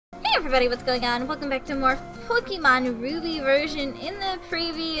everybody, what's going on? Welcome back to more Pokemon Ruby version. In the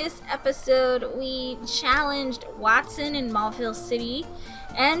previous episode, we challenged Watson in Mauville City,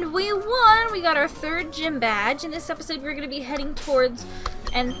 and we won! We got our third gym badge. In this episode, we're going to be heading towards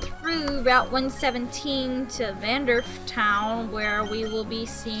and through Route 117 to Vandertown, where we will be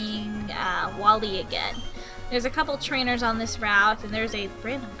seeing Wally again. There's a couple trainers on this route, and there's a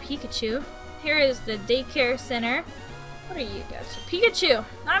random Pikachu. Here is the daycare center. What are you guys? Pikachu!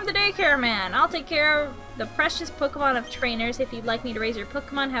 I'm the daycare man! I'll take care of the precious Pokemon of trainers. If you'd like me to raise your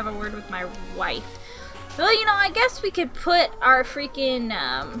Pokemon, have a word with my wife. Well, you know, I guess we could put our freaking,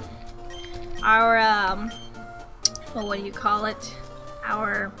 well, what do you call it?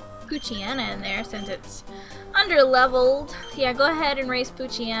 Our Poochyena in there, since it's under-leveled. Yeah, go ahead and raise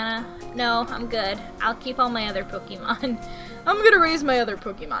Poochyena. No, I'm good. I'll keep all my other Pokemon. I'm gonna raise my other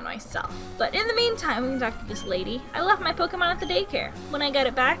Pokemon myself. But in the meantime, we can talk to this lady. I left my Pokemon at the daycare. When I got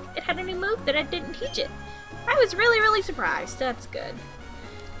it back, it had a new move that I didn't teach it. I was really surprised. That's good.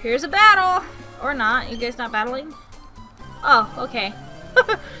 Here's a battle! Or not. You guys not battling? Oh, okay.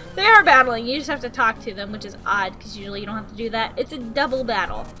 They are battling. You just have to talk to them, which is odd, because usually you don't have to do that. It's a double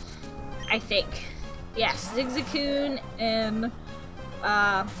battle, I think. Yes, Zigzagoon and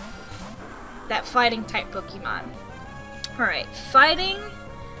that fighting type Pokemon. Alright, fighting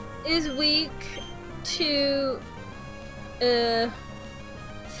is weak to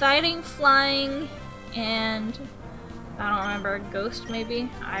fighting, flying, and I don't remember, ghost maybe?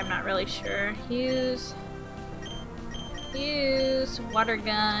 I'm not really sure. Use water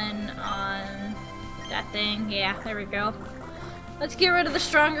gun on that thing. Yeah, there we go. Let's get rid of the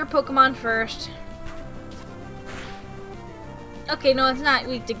stronger Pokemon first. Okay, no, it's not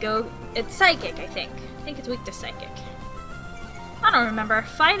weak to go. It's psychic, I think. I think it's weak to psychic. I don't remember.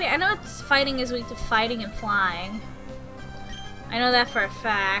 Fighting, I know it's fighting is weak to fighting and flying. I know that for a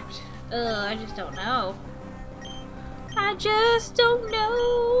fact. Ugh, I just don't know. I just don't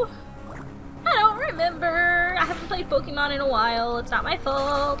know. I don't remember. I haven't played Pokemon in a while. It's not my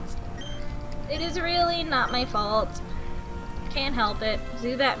fault. It is really not my fault. Can't help it.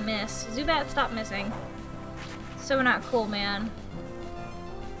 Zubat miss. Zubat, stop missing. So not cool, man.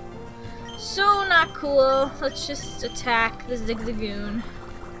 So not cool. Let's just attack the Zigzagoon.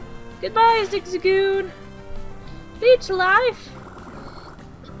 Goodbye, Zigzagoon. Beach life.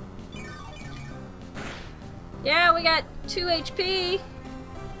 Yeah, we got 2 HP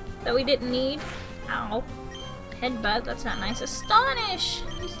that we didn't need. Ow. Headbutt, that's not nice. Astonish!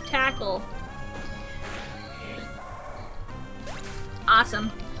 Use tackle.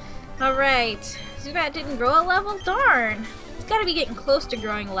 Awesome. Alright. Zubat didn't grow a level? Darn. It's gotta be getting close to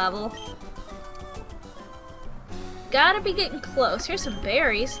growing a level. Gotta be getting close. Here's some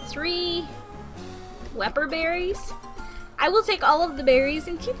berries. 3 Wepper berries. I will take all of the berries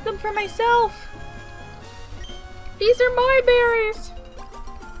and keep them for myself. These are my berries.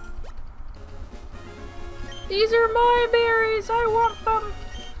 These are my berries. I want them.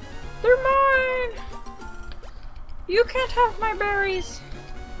 They're mine. You can't have my berries.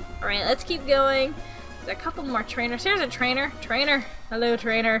 Alright, let's keep going. There's a couple more trainers. Here's a trainer. Trainer. Hello,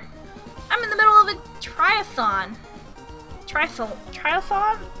 trainer. I'm in the middle of a triathlon. Triathlon?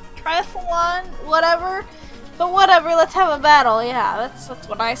 Whatever. But whatever, let's have a battle. Yeah, that's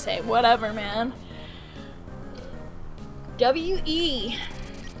what I say. Whatever, man. W-E.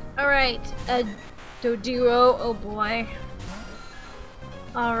 Alright, a Doduro. Oh boy.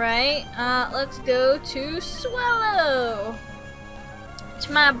 Alright, let's go to Swallow. It's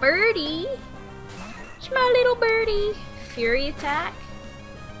my birdie. It's my little birdie. Fury attack.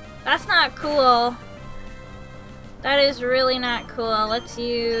 That's not cool. That is really not cool. Let's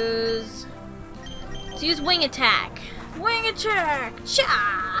use wing attack. Wing attack!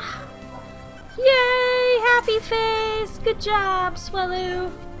 Cha! Yay! Happy face! Good job,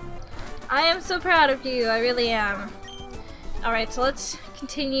 Swallow. I am so proud of you. I really am. Alright, so let's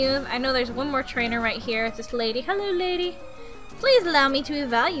continue. I know there's one more trainer right here. It's this lady. Hello, lady. Please allow me to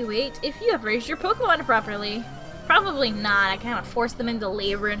evaluate if you have raised your Pokemon properly. Probably not. I kind of forced them into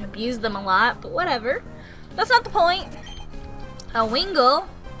labor and abused them a lot, but whatever. That's not the point. A Wingull.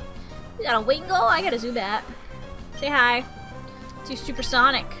 You got a Wingull? I got a Zubat. Say hi. To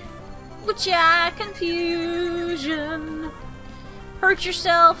Supersonic. Whatcha? Confusion. Hurt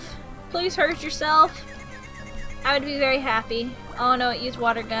yourself. Please hurt yourself. I would be very happy. Oh no, it used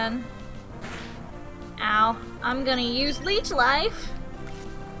water gun. Ow. I'm gonna use Leech Life.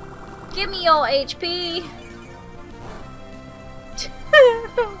 Give me your HP.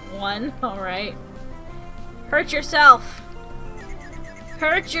 1. Alright. Hurt yourself.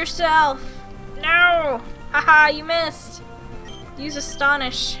 Hurt yourself. No! Haha, you missed. Use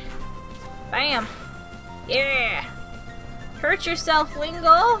Astonish. Bam. Yeah. Hurt yourself,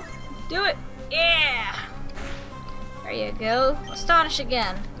 Wingull. Do it. Yeah. There you go. Astonish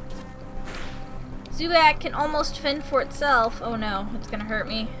again. Zubat can almost fend for itself. Oh no, it's gonna hurt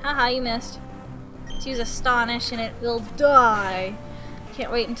me. Haha, you missed. Let's use Astonish and it will die.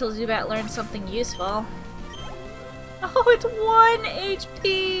 Can't wait until Zubat learns something useful. Oh, it's 1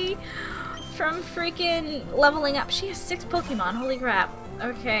 HP from freaking leveling up. She has 6 Pokemon. Holy crap.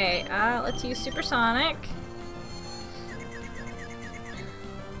 Okay, let's use Supersonic.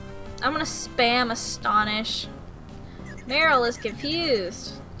 I'm gonna spam Astonish. Meryl is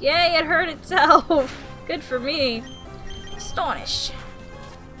confused. Yay, it hurt itself. Good for me. Astonish.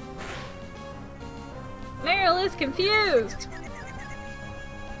 Meryl is confused.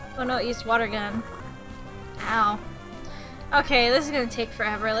 Oh no, it used Water Gun. Ow. Okay, this is gonna take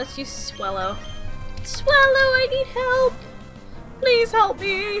forever. Let's use Swallow. Swallow, I need help. Please help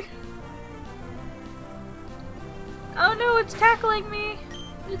me. Oh no, it's tackling me.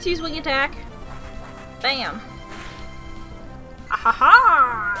 Let's use Wing Attack. Bam.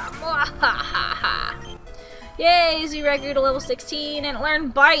 Ha! Yay, Z-Ray grew to level 16 and it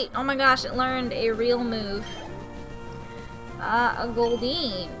learned Bite. Oh my gosh, it learned a real move. A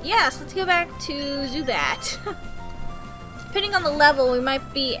Goldeen. Yes, let's go back to Zubat. Depending on the level, we might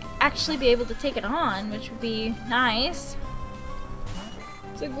actually be able to take it on, which would be nice.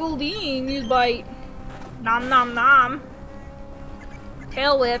 It's a Goldeen, use Bite. Nom nom nom.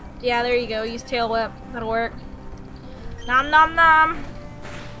 Tail Whip. Yeah, there you go, use Tail Whip. That'll work. Nom nom nom.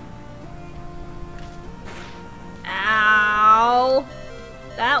 Ow.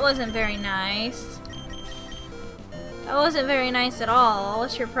 That wasn't very nice. That wasn't very nice at all.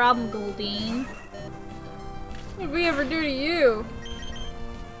 What's your problem, Goldeen? What did we ever do to you?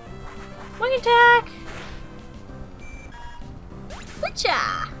 Wing Attack!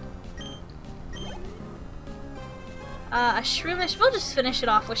 Witcha! A Shroomish. We'll just finish it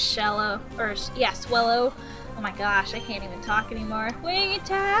off with Swallow. Or, yeah, Swallow. Oh my gosh, I can't even talk anymore. Wing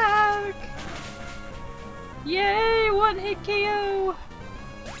Attack! Yay! 1-hit KO!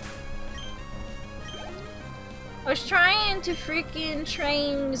 I was trying to freaking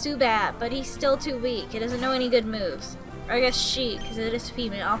train Zubat, but he's still too weak. He doesn't know any good moves. Or I guess she, because it is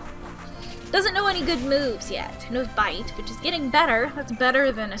female. Doesn't know any good moves yet. Knows Bite, which is getting better. That's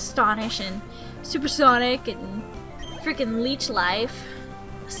better than Astonish and Supersonic and freaking Leech Life.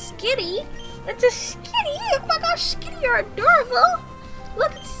 Skitty? That's a Skitty! Oh my gosh, Skitty, you're adorable!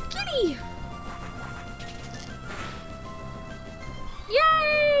 Look at Skitty!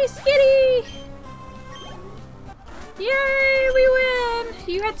 Yay, Skitty! Yay, we win!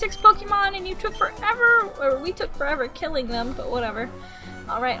 You had 6 Pokemon and you took forever, or we took forever killing them, but whatever.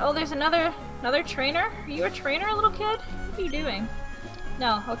 Alright, oh, there's another trainer? Are you a trainer, little kid? What are you doing?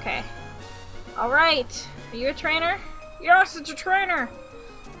 No, okay. Alright, are you a trainer? Yes, it's a trainer!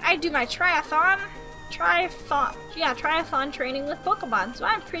 I do my triathlon training with Pokemon, so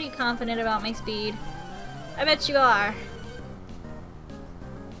I'm pretty confident about my speed. I bet you are.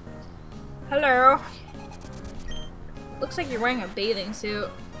 Hello. Looks like you're wearing a bathing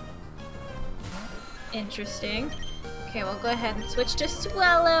suit. Interesting. Okay, we'll go ahead and switch to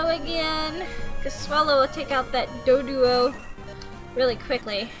Swallow again, because Swallow will take out that Doduo really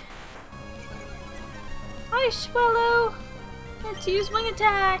quickly. Hi, Swallow! Let's use Wing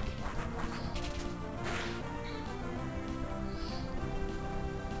Attack!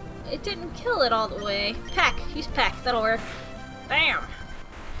 It didn't kill it all the way. Peck! Use Peck, that'll work. Bam!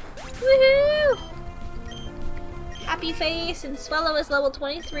 Woohoo! Happy face, and Swallow is level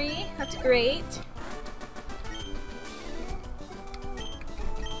 23. That's great.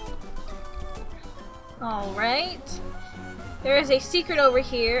 Alright. There is a secret over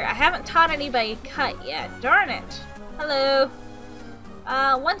here. I haven't taught anybody cut yet. Darn it. Hello.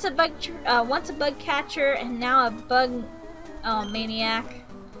 Once a bug catcher and now a bug maniac.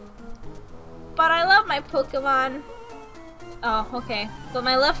 But I love my Pokemon. Oh, okay. But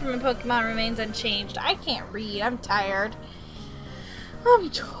my love for my Pokemon remains unchanged. I can't read. I'm tired. I'm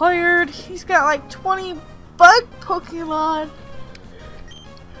tired. He's got like 20 bug Pokemon.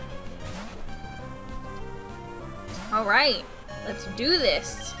 Alright. Let's do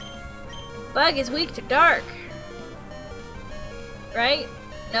this. Bug is weak to dark. Right?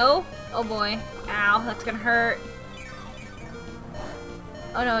 No? Oh boy. Ow, that's gonna hurt.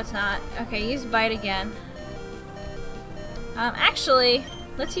 Oh no, it's not. Okay, use Bite again. Actually,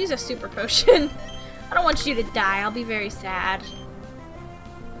 let's use a super potion. I don't want you to die. I'll be very sad.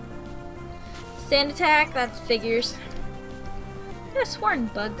 Sand attack, that figures. I could have sworn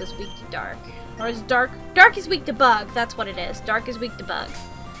Bug was weak to dark. Or is dark is weak to bug. That's what it is. Dark is weak to bug.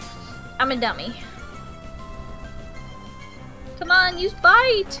 I'm a dummy. Come on, use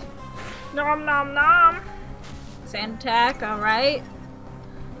bite! Nom nom nom! Sand attack, alright.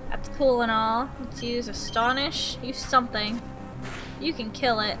 That's cool and all. Let's use astonish. Use something. You can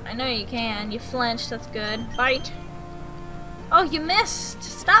kill it. I know you can. You flinched, that's good. Bite. Oh, you missed!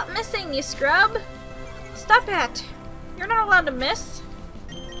 Stop missing, you scrub! Stop it! You're not allowed to miss.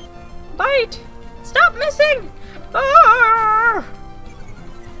 Bite! Stop missing! Ah!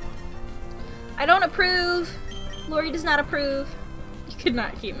 I don't approve. Lori does not approve. You could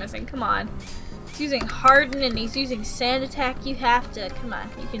not keep missing. Come on. He's using harden and he's using sand attack. You have to. Come on.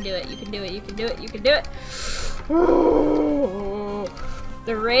 You can do it. You can do it. You can do it. You can do it. Ooh,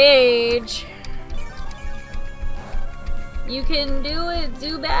 the rage. You can do it,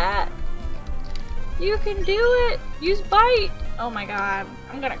 Zubat. You can do it. Use bite. Oh my god.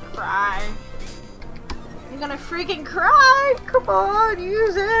 I'm gonna cry. I'm gonna freaking cry. Come on,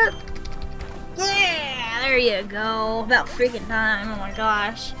 use it. Yeah, there you go. About freaking time. Oh my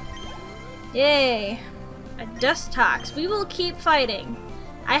gosh. Yay. A dust tox. We will keep fighting.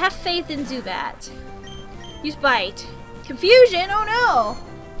 I have faith in Zubat. Use bite. Confusion. Oh no.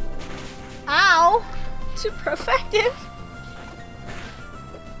 Ow. Super effective.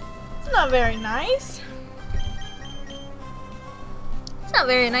 It's not very nice. It's not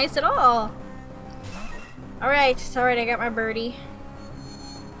very nice at all. Alright, it's alright, I got my birdie.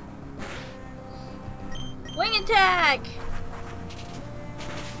 Wing attack!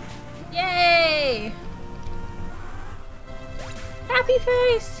 Yay! Happy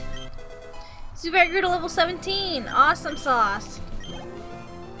face! Zubat grew to level 17. Awesome sauce.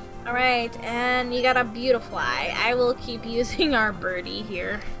 Alright, and you got a Beautifly. I will keep using our birdie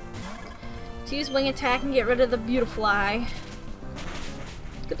here. To use wing attack and get rid of the Beautifly.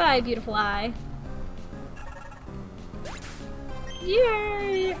 Goodbye, Beautifly.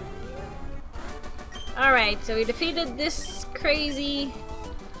 Yay! Alright, so we defeated this crazy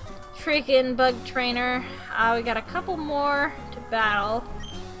freaking bug trainer. We got a couple more to battle.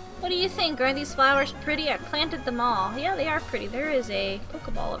 What do you think? Are these flowers pretty? I planted them all. Yeah, they are pretty. There is a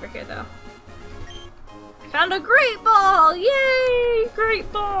Pokeball over here, though. I found a Great Ball! Yay!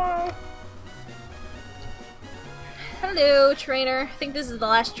 Great Ball! Hello, trainer. I think this is the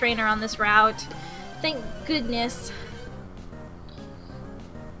last trainer on this route. Thank goodness.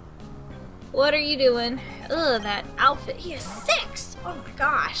 What are you doing? Ugh, that outfit. He has 6! Oh my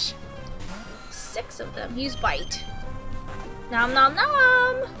gosh. 6 of them. Use bite. Nom nom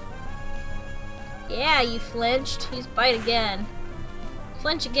nom! Yeah, you flinched. Use bite again.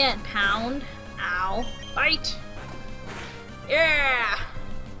 Flinch again. Pound. Ow. Bite. Yeah!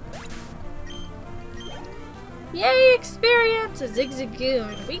 Yay, experience! A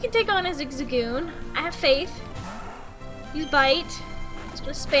Zigzagoon. We can take on a Zigzagoon. I have faith. Use bite.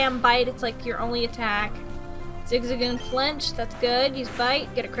 Just spam bite, it's like your only attack. Zigzagoon flinch, that's good. Use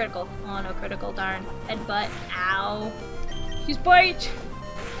bite, get a critical. Oh, no critical, darn. Headbutt, ow. Use bite!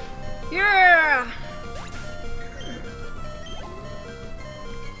 Yeah!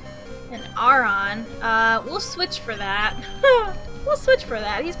 And Aron, we'll switch for that. We'll switch for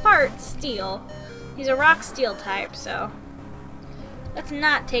that. He's part steel. He's a rock steel type, so let's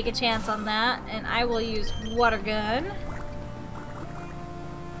not take a chance on that. And I will use water gun.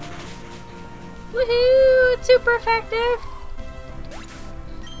 Woohoo! It's super effective!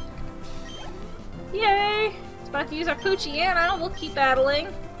 Yay! It's about to use our Poochyena. We'll keep battling.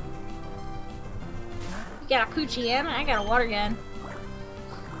 You got a Poochyena, I got a water gun.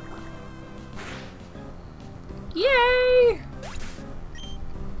 Yay!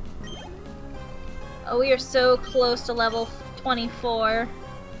 Oh, we are so close to level 24.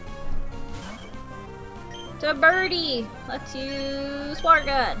 To birdie! Let's use water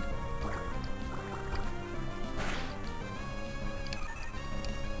gun.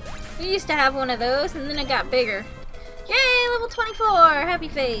 We used to have one of those, and then it got bigger. Yay, level 24! Happy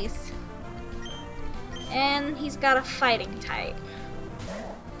face! And he's got a fighting type.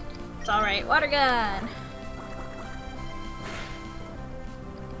 It's alright, water gun!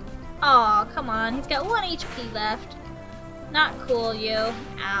 Aw, come on, he's got 1 HP left. Not cool, you.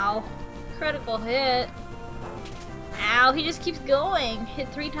 Ow. Critical hit. Ow, he just keeps going. Hit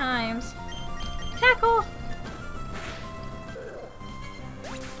 3 times. Tackle!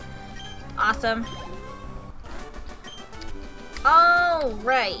 Awesome.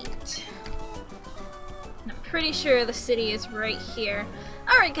 Alright. I'm pretty sure the city is right here.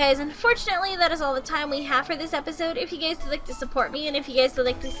 Alright guys, unfortunately that is all the time we have for this episode. If you guys would like to support me and if you guys would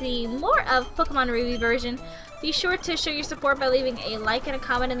like to see more of Pokemon Ruby version, Be sure to show your support by leaving a like and a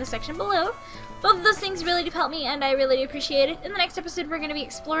comment in the section below. Both of those things really do help me, and I really do appreciate it. In the next episode, we're going to be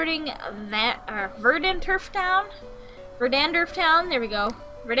exploring that Verdandurf Town. There we go.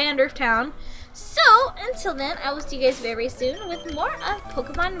 Verdandurf Town. So, until then, I will see you guys very soon with more of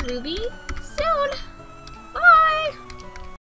Pokemon Ruby soon.